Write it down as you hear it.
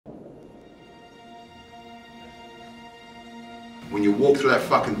When you walk through that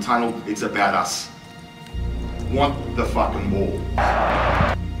fucking tunnel, it's about us. Want the fucking ball.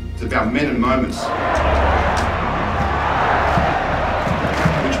 It's about men and moments.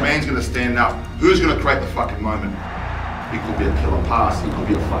 Which man's gonna stand up? Who's gonna create the fucking moment? It could be a killer pass, it could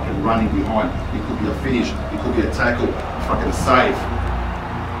be a fucking running behind, it could be a finish, it could be a tackle, a fucking save.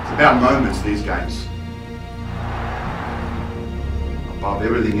 It's about moments, these games. Above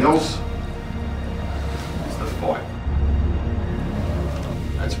everything else is the fight.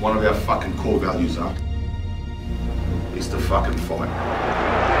 That's one of our fucking core values, huh? Is to fucking fight.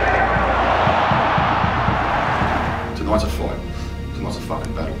 Tonight's a fight. Tonight's a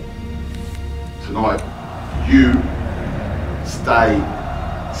fucking battle. Tonight, you stay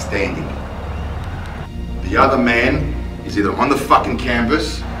standing. The other man is either on the fucking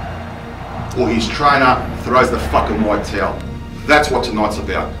canvas or his trainer throws the fucking white towel. That's what tonight's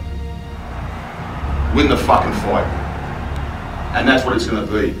about. Win the fucking fight. And that's what it's gonna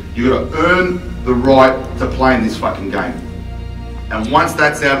be. You gotta earn the right to play in this fucking game. And once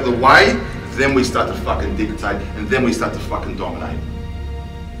that's out of the way, then we start to fucking dictate and then we start to fucking dominate.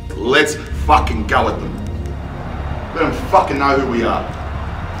 Let's fucking go at them. Let them fucking know who we are.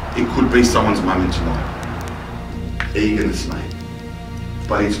 It could be someone's moment tonight. Eagerness, mate.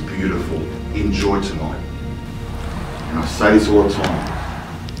 But it's beautiful. Enjoy tonight. And I say this all the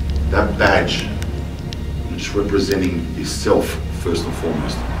time. That badge, just representing yourself first and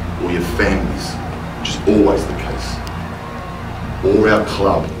foremost, or your families, which is always the case. Or our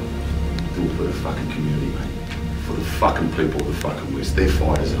club, do it for the fucking community, mate. For the fucking people of the fucking West. They're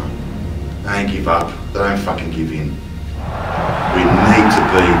fighters, aren't they? They don't give up, they don't fucking give in. We need to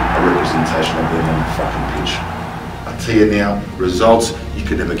be a representation of them on the fucking pitch. I tell you now, results you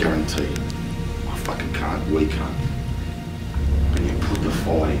can never guarantee. I fucking can't, we can't. But you put the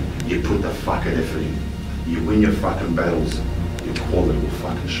fight in, you put the fucking effort in, you win your fucking battles, your quality will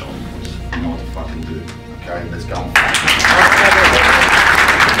fucking shine, boys. You know what to fucking do, okay? Let's go and fight.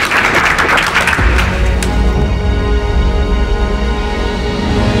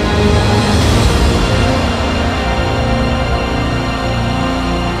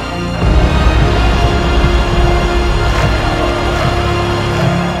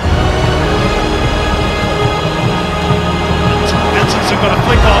 Got a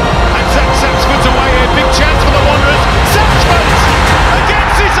flick on, and Zach puts away a big chance for the Wanderers.